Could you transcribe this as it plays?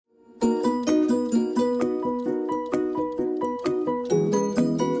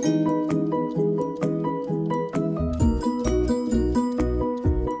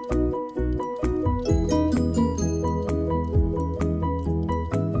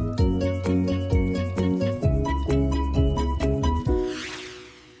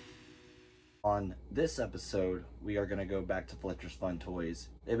on this episode, we are going to go back to Fletcher's Fun Toys.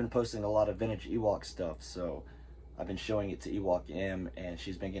 They've been posting a lot of vintage Ewok stuff, so I've been showing it to Ewok Em, and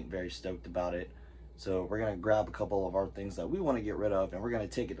she's been getting very stoked about it. So we're going to grab a couple of our things that we want to get rid of, and we're going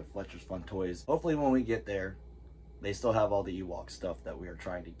to take it to Fletcher's Fun Toys. Hopefully when we get there, they still have all the Ewok stuff that we are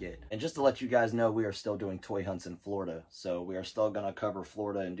trying to get. And just to let you guys know, we are still doing toy hunts in Florida. So we are still going to cover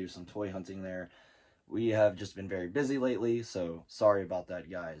Florida and do some toy hunting there. We have just been very busy lately, so sorry about that,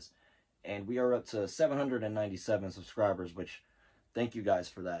 guys. And we are up to 797 subscribers, which thank you guys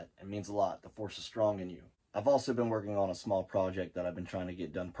for that. It means a lot. The force is strong in you. I've also been working on a small project that I've been trying to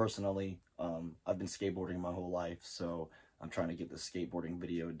get done personally. I've been skateboarding my whole life, so I'm trying to get the skateboarding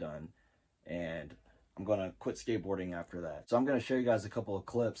video done. And I'm going to quit skateboarding after that. So I'm going to show you guys a couple of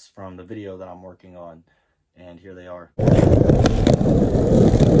clips from the video that I'm working on. And here they are.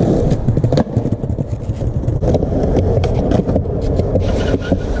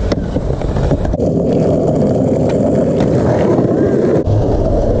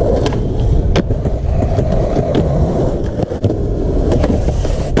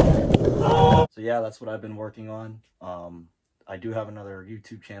 So yeah, that's what I've been working on. I do have another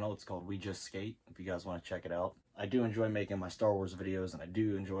YouTube channel. It's called We Just Skate, if you guys want to check it out. I do enjoy making my Star Wars videos, and I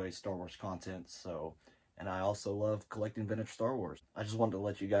do enjoy Star Wars content, and I also love collecting vintage Star Wars. I just wanted to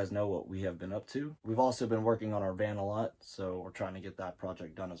let you guys know what we have been up to. We've also been working on our van a lot, so we're trying to get that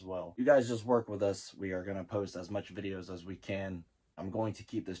project done as well. You guys just work with us. We are going to post as much videos as we can. I'm going to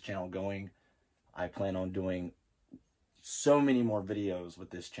keep this channel going. I plan on doing so many more videos with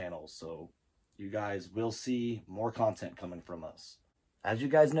this channel, so you guys will see more content coming from us. As you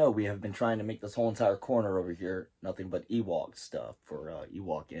guys know, we have been trying to make this whole entire corner over here nothing but Ewok stuff for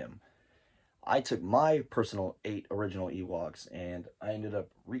Ewok Em. I took my personal 8 original Ewoks, and I ended up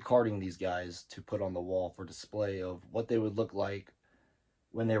recarding these guys to put on the wall for display of what they would look like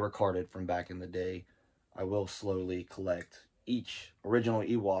when they were carded from back in the day. I will slowly collect each original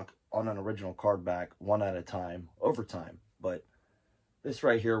Ewok on an original card back, one at a time, over time. But this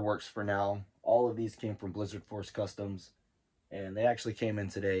right here works for now. All of these came from Blizzard Force Customs, and they actually came in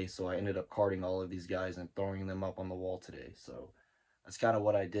today, so I ended up carding all of these guys and throwing them up on the wall today. So that's kind of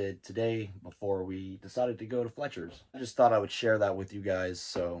what I did today before we decided to go to Fletcher's. I just thought I would share that with you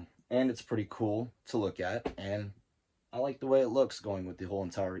guys, and it's pretty cool to look at, and I like the way it looks going with the whole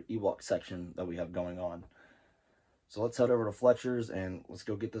entire Ewok section that we have going on. So let's head over to Fletcher's and let's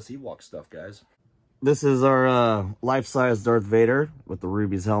go get this Ewok stuff, guys. This is our life-size Darth Vader with the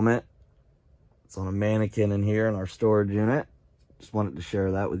Ruby's helmet. It's on a mannequin in here in our storage unit. Just wanted to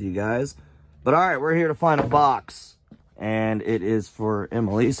share that with you guys. But all right, we're here to find a box. And it is for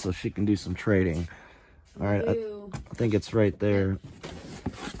Emily, so she can do some trading. All right, I think it's right there.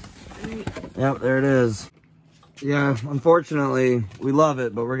 Yep, there it is. Yeah, unfortunately, we love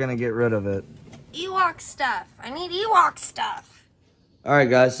it, but we're going to get rid of it. Ewok stuff. I need Ewok stuff. All right,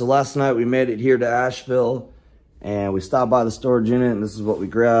 guys, so last night we made it here to Asheville. And we stopped by the storage unit, and this is what we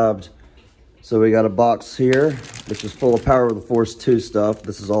grabbed. So we got a box here, which is full of Power of the Force 2 stuff.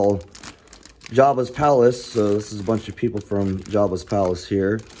 This is all Jabba's Palace, so this is a bunch of people from Jabba's Palace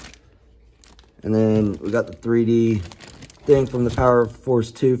here. And then we got the 3D thing from the Power of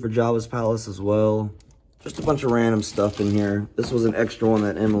Force 2 for Jabba's Palace as well. Just a bunch of random stuff in here. This was an extra one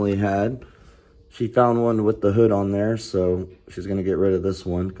that Emily had. She found one with the hood on there, so she's going to get rid of this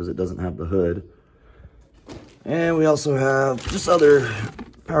one because it doesn't have the hood. And we also have just other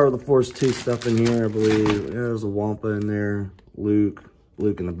Power of the Force 2 stuff in here, I believe. Yeah, there's a Wampa in there, Luke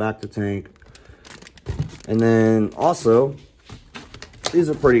in the back of the tank. And then also, these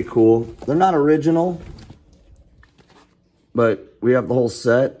are pretty cool. They're not original, but we have the whole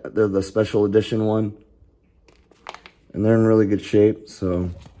set. They're the special edition one. And they're in really good shape, so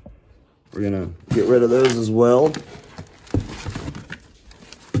we're gonna get rid of those as well.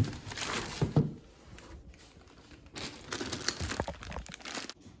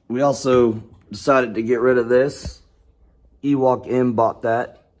 We also decided to get rid of this. Ewok Em bought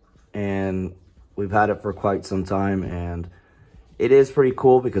that, and we've had it for quite some time, and it is pretty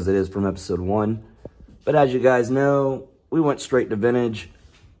cool because it is from episode 1. But as you guys know, we went straight to vintage.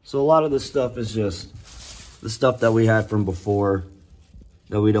 So a lot of this stuff is just the stuff that we had from before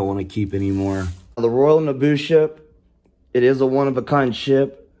that we don't want to keep anymore. The Royal Naboo ship, it is a one-of-a-kind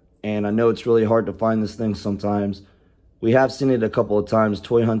ship, and I know it's really hard to find this thing sometimes. We have seen it a couple of times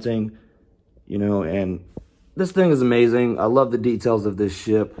toy hunting, you know, and this thing is amazing. I love the details of this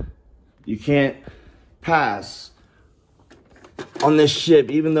ship. You can't pass on this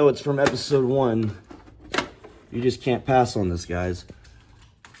ship, even though it's from episode 1. You just can't pass on this, guys.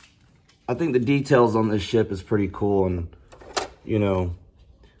 I think the details on this ship is pretty cool, and, you know,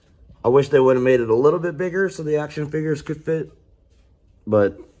 I wish they would have made it a little bit bigger so the action figures could fit.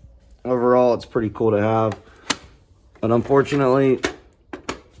 But overall, it's pretty cool to have. But unfortunately,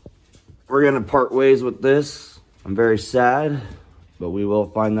 we're going to part ways with this. I'm very sad, but we will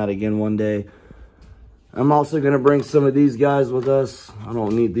find that again one day. I'm also going to bring some of these guys with us. I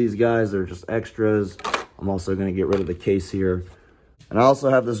don't need these guys. They're just extras. I'm also going to get rid of the case here. And I also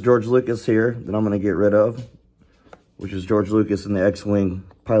have this George Lucas here that I'm going to get rid of, which is George Lucas in the X-Wing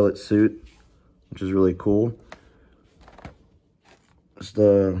pilot suit, which is really cool. It's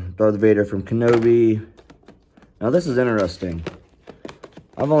the Darth Vader from Kenobi. Now this is interesting.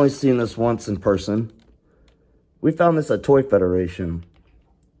 I've only seen this once in person. We found this at Toy Federation.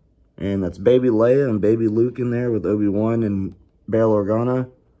 And that's Baby Leia and Baby Luke in there with Obi-Wan and Bail Organa.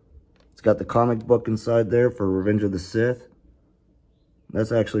 It's got the comic book inside there for Revenge of the Sith.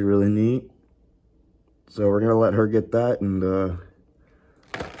 That's actually really neat. So we're going to let her get that. And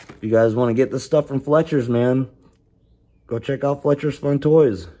if you guys want to get this stuff from Fletchers, man, go check out Fletchers Fun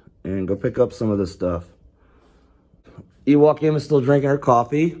Toys and go pick up some of this stuff. Ewok Em is still drinking her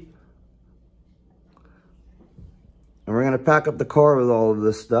coffee. And we're going to pack up the car with all of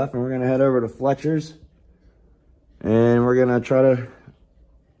this stuff. And we're going to head over to Fletcher's. And we're going to try to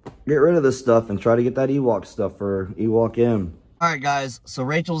get rid of this stuff and try to get that Ewok stuff for Ewok Em. Alright guys, so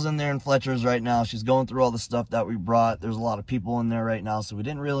Rachel's in there in Fletcher's right now. She's going through all the stuff that we brought. There's a lot of people in there right now, so we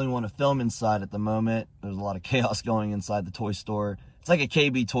didn't really want to film inside at the moment. There's a lot of chaos going inside the toy store. It's like a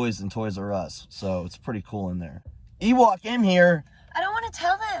KB Toys and Toys R Us, so it's pretty cool in there. Ewok Em here. I don't want to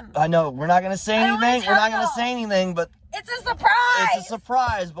tell them. I know, we're not going to say anything. We're not going to say anything, but It's a surprise. it's a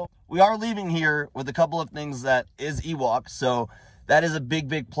surprise. But we are leaving here with a couple of things that is Ewok, so that is a big,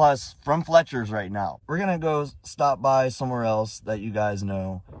 big plus from Fletcher's right now. We're going to go stop by somewhere else that you guys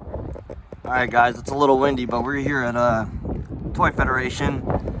know. All right, guys, it's a little windy, but we're here at Toy Federation,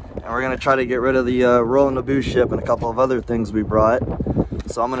 and we're going to try to get rid of the Roll Naboo ship and a couple of other things we brought.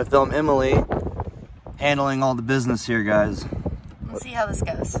 So I'm going to film Emily handling all the business here, guys. Let's see how this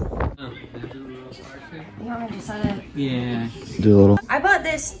goes. You want me to decide it? Yeah. Do a little. I bought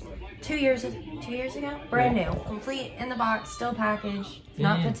this 2 years ago, brand new, complete in the box, still packaged,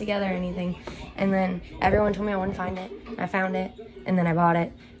 not put together or anything. And then everyone told me I wouldn't find it. I found it, and then I bought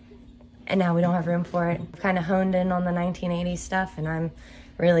it, and now we don't have room for it. I've kind of honed in on the 1980s stuff, and I'm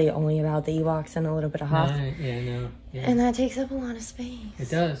really only about the Ewoks and a little bit of Hoth. Yeah, no. Yeah. And that takes up a lot of space. It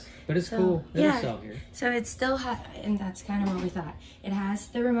does, but it's cool. It'll sell here. So it's still and that's kind of what we thought. It has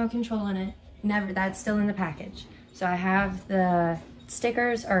the remote control in it. That's still in the package. So I have the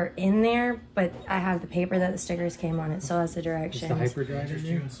stickers are in there, but I have the paper that the stickers came on. It still has the directions. Is the hyperdrive in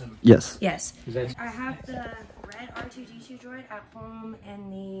there? Yes. Yes. That... I have the red R2-D2 droid at home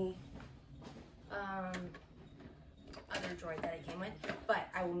and the other droid that I came with, but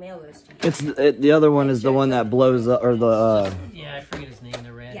I will mail those to you. It's the other one is the one that blows up, or the yeah, I forget his name,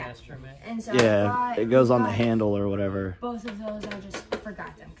 the red astromech. And so it goes on the handle or whatever. Both of those, I just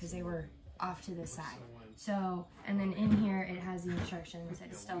forgot them because they were off to the side. So, and then in here it has the instructions.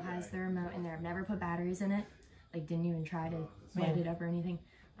 It still has the remote in there. I've never put batteries in it. Like, didn't even try to light it up or anything.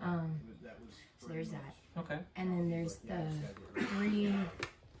 So there's that. Okay. And then there's the 3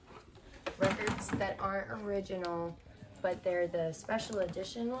 records that aren't original, but they're the special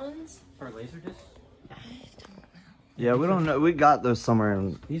edition ones. For laser discs? Yeah, we don't know. We got those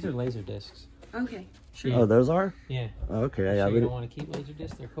somewhere. These are laser discs. Okay. Yeah. Oh, those are? Yeah. Okay. Sure Yeah, you we don't want to keep laser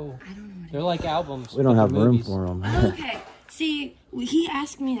discs? They're cool. I don't know. They're like albums. don't have room movies. for them. Okay. See, he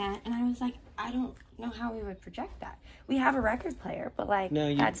asked me that, and I was like, I don't know how we would project that. We have a record player, but like,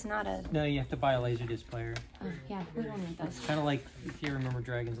 that's not a... No, you have to buy a laser disc player. Oh, yeah, we don't need those. It's kind of like, if you remember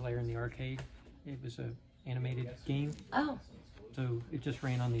Dragon's Lair in the arcade. It was a animated game. Oh. So it just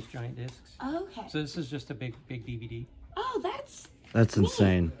ran on these giant discs. Oh, okay. So this is just a big DVD. Oh, that's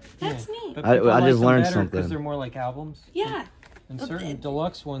insane. That's neat. But I people like just them learned better something. because they're more like albums. Yeah. And certain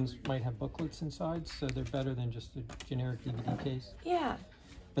deluxe ones might have booklets inside, so they're better than just a generic DVD case. Yeah.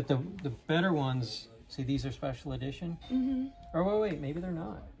 But the better ones, see, these are special edition. Mm-hmm. Or wait, maybe they're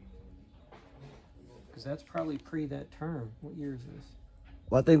not. Because that's probably pre that term. What year is this?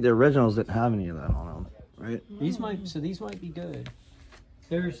 Well, I think the originals didn't have any of that on them, right? These might be good.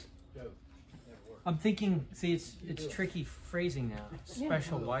 I'm thinking, see, it's tricky phrasing now.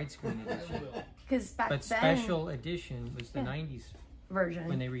 Special widescreen edition. But special edition was the 90s version.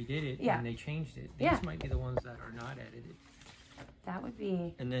 when they redid it and they changed it. These might be the ones that are not edited. That would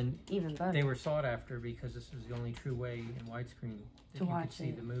be and then even better. They were sought after because this was the only true way in widescreen that you could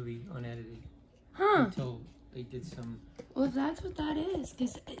see the movie unedited. Huh. Until they did some... Well, if that's what that is,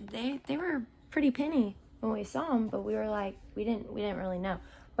 because they were pretty penny when we saw them, but we were like, we didn't really know.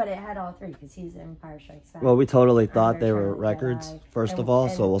 But it had all 3 because he's Empire Strikes Back. Well, we totally thought they were records, first of all,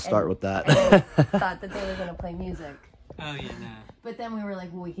 so we'll start with that. And thought that they were going to play music. Oh, yeah, nah. But then we were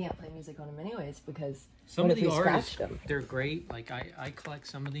like, well, we can't play music on them anyways because some what of if the we artists, scratched them? they're great. Like, I collect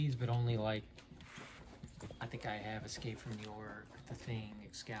some of these, but only, like, I think I have Escape from New York, The Thing,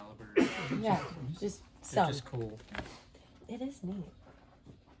 Excalibur. Yeah, just they're some. just cool. It is neat.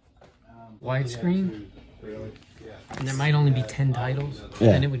 Widescrreen, and there might only be 10 titles,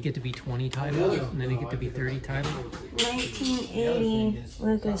 then it would get to be 20 titles, and then it get to be 30 titles. 1980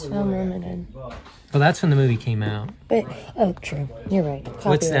 Lucasfilm Limited. Well, that's when the movie came out. But, oh, true. You're right. Copyright.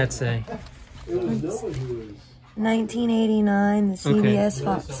 What's that say? 1989, the CBS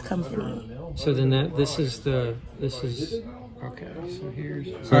Fox Company. So then this is, okay, so here's...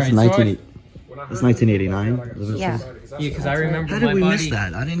 So that's 1989? Yeah. Yeah, because I remember How did we miss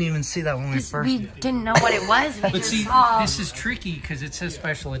that? I didn't even see that when we first... We didn't know what it was. But see, this is tricky because it says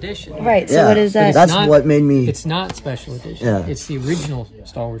special edition. Right, so what is that? That's what made me... It's not special edition. Yeah. It's the original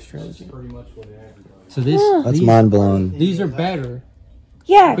Star Wars trilogy. So this... That's mind-blowing. These are better.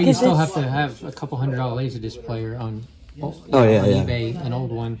 Yeah, but you still have to have a couple $100 Laserdisc player on eBay, an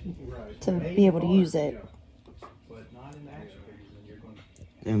old one. To be able to use it.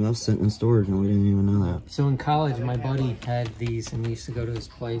 Damn, that was sitting in storage and we didn't even know that. So in college, my buddy had these and we used to go to his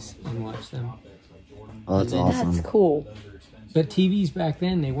place and watch them. Oh, that's awesome. That's cool. But TVs back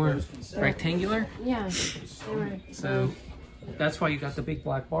then, they weren't rectangular. Yeah, they were. So that's why you got the big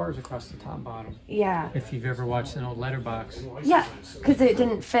black bars across the top and bottom. Yeah. If you've ever watched an old letterbox. Yeah, because it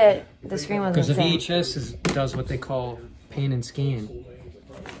didn't fit. The screen wasn't. Because the VHS does what they call pan and scan.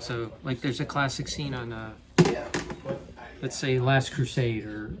 So, like, there's a classic scene on, let's say, Last Crusade,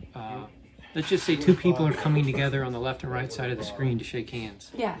 or let's just say 2 people are coming together on the left and right side of the screen to shake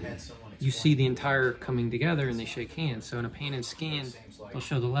hands. Yeah. You see the entire coming together and they shake hands. So in a pan and scan, they'll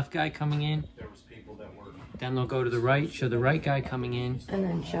show the left guy coming in, then they'll go to the right, show the right guy coming in, and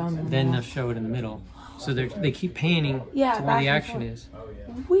then show them. Then they'll show it in the middle. So they keep panning to where the action is.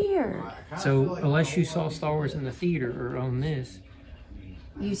 Weird. So unless you saw Star Wars in the theater or own this,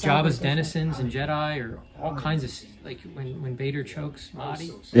 Jabba's denizens and Jedi, or all kinds of, like when Vader chokes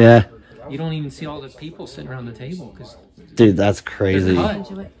Mahdi. Yeah. You don't even see all the people sitting around the table because. Dude, that's crazy.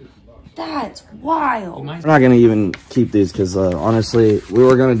 That's wild. We're not gonna even keep these because honestly, we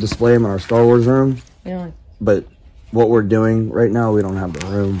were gonna display them in our Star Wars room. Yeah. But what we're doing right now, we don't have the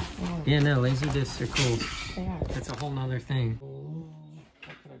room. Yeah, no, Laserdiscs are cool. That's a whole nother thing.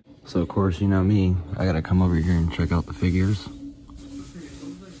 So of course, you know me, I gotta come over here and check out the figures.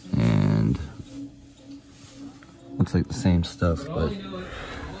 And looks like the same stuff, but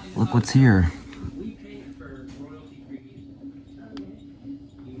look what's here.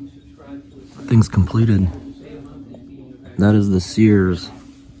 Thing's completed. That is the Sears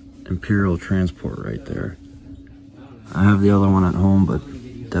Imperial Transport right there. I have the other one at home, but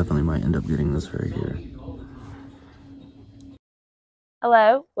definitely might end up getting this right here.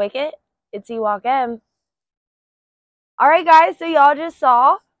 Hello, Wicket. It's Ewok Em. Alright guys, so y'all just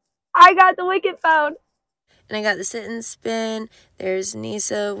saw I got the Wicket phone. And I got the sit and spin. There's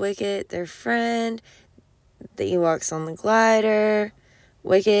Nisa, Wicket, their friend. The Ewoks on the glider.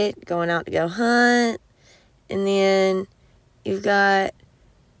 Wicket going out to go hunt. And then you've got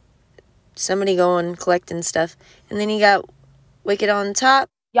somebody going collecting stuff. And then you got Wicket on top.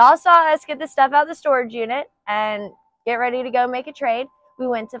 Y'all saw us get the stuff out of the storage unit and get ready to go make a trade. We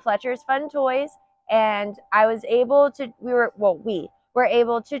went to Fletcher's Fun Toys and I was able to, we were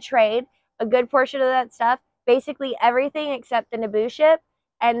able to trade a good portion of that stuff. Basically everything except the Naboo ship,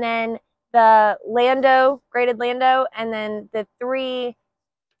 and then the Lando, graded Lando, and then the 3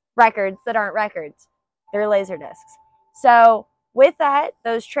 records that aren't records. They're laser discs. So with that,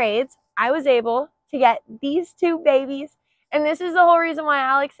 those trades, I was able to get these 2 babies. And this is the whole reason why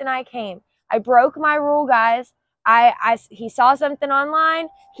Alex and I came. I broke my rule, guys. He saw something online.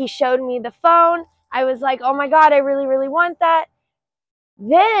 He showed me the phone. I was like, oh my God, I really, really want that.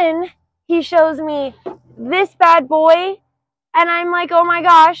 Then he shows me this bad boy. And I'm like, oh my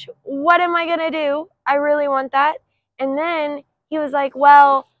gosh, what am I going to do? I really want that. And then he was like,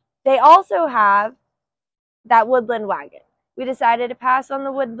 well, they also have that Woodland wagon. We decided to pass on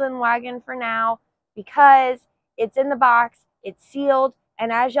the Woodland wagon for now because it's in the box, it's sealed,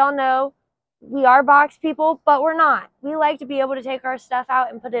 and as y'all know, we are box people, but we're not. We like to be able to take our stuff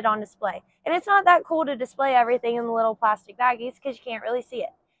out and put it on display. And it's not that cool to display everything in the little plastic baggies because you can't really see it.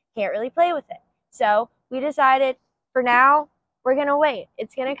 Can't really play with it. So we decided for now, we're going to wait.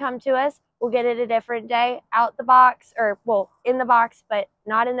 It's going to come to us. We'll get it a different day out the box, or well, in the box, but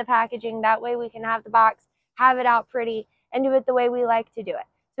not in the packaging. That way we can have the box, have it out pretty, and do it the way we like to do it.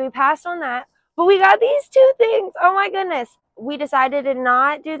 So we passed on that. But we got these two things. Oh my goodness. We decided to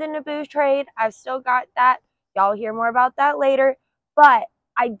not do the Naboo trade. I've still got that. Y'all hear more about that later. But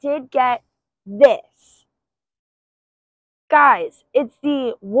I did get this. Guys, it's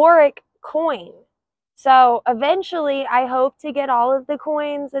the Warwick coin. So eventually I hope to get all of the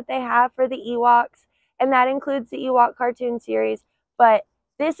coins that they have for the Ewoks. And that includes the Ewok cartoon series. But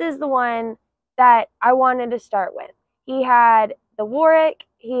this is the one that I wanted to start with. He had the Warwick,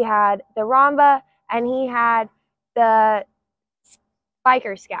 he had the Ramba, and he had the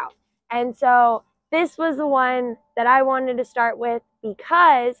Biker Scout. And so this was the one that I wanted to start with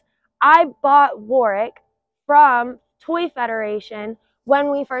because I bought Warwick from Toy Federation when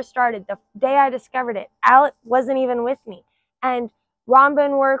we first started. The day I discovered it, Alec wasn't even with me. And Ramba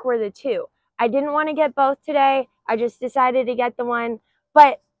and Warwick were the two. I didn't want to get both today. I just decided to get the one.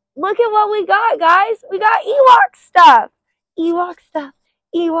 But look at what we got, guys. We got Ewok stuff. Ewok stuff.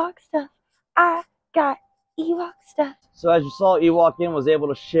 Ewok stuff. I got Ewok stuff. So as you saw, Ewok Em was able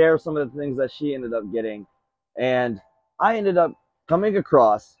to share some of the things that she ended up getting. And I ended up coming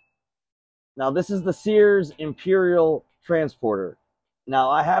across. Now this is the Sears Imperial Transporter. Now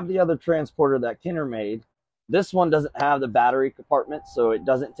I have the other transporter that Kenner made. This one doesn't have the battery compartment, so it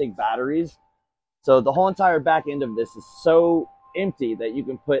doesn't take batteries. So the whole entire back end of this is so empty that you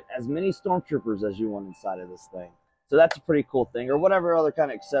can put as many stormtroopers as you want inside of this thing. So that's a pretty cool thing, or whatever other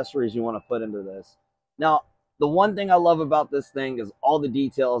kind of accessories you want to put into this. Now, the one thing I love about this thing is all the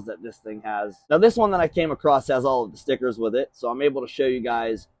details that this thing has. Now, this one that I came across has all of the stickers with it, so I'm able to show you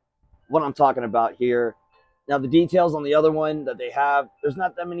guys what I'm talking about here. Now, the details on the other one that they have, there's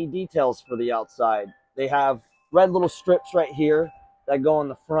not that many details for the outside. They have red little strips right here that go on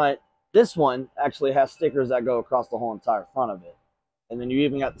the front. This one actually has stickers that go across the whole entire front of it. And then you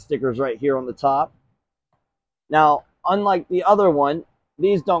even got the stickers right here on the top. Now, unlike the other one,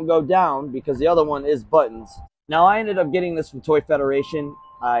 these don't go down because the other one is buttons. Now, I ended up getting this from Toy Federation.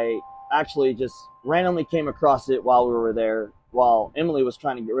 I actually just randomly came across it while we were there, while Emily was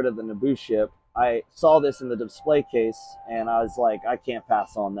trying to get rid of the Naboo ship. I saw this in the display case, and I was like, I can't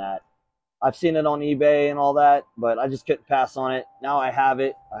pass on that. I've seen it on eBay and all that, but I just couldn't pass on it. Now I have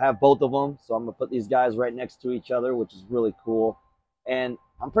it. I have both of them, so I'm going to put these guys right next to each other, which is really cool. And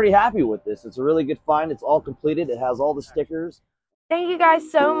I'm pretty happy with this. It's a really good find. It's all completed. It has all the stickers. Thank you guys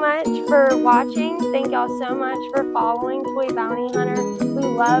so much for watching. Thank y'all so much for following Toy Bounty Hunter. We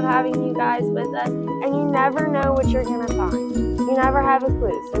love having you guys with us, and you never know what you're going to find. You never have a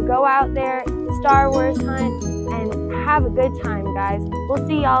clue. So go out there, Star Wars hunt, and have a good time, guys. We'll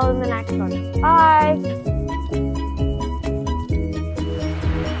see y'all in the next one. Bye!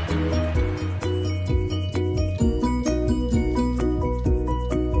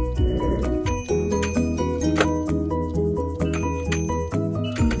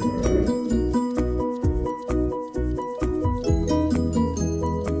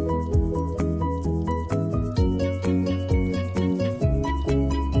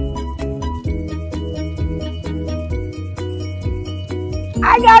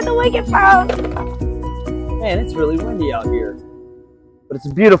 I got the wicked phone! Man, it's really windy out here, but it's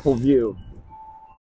a beautiful view.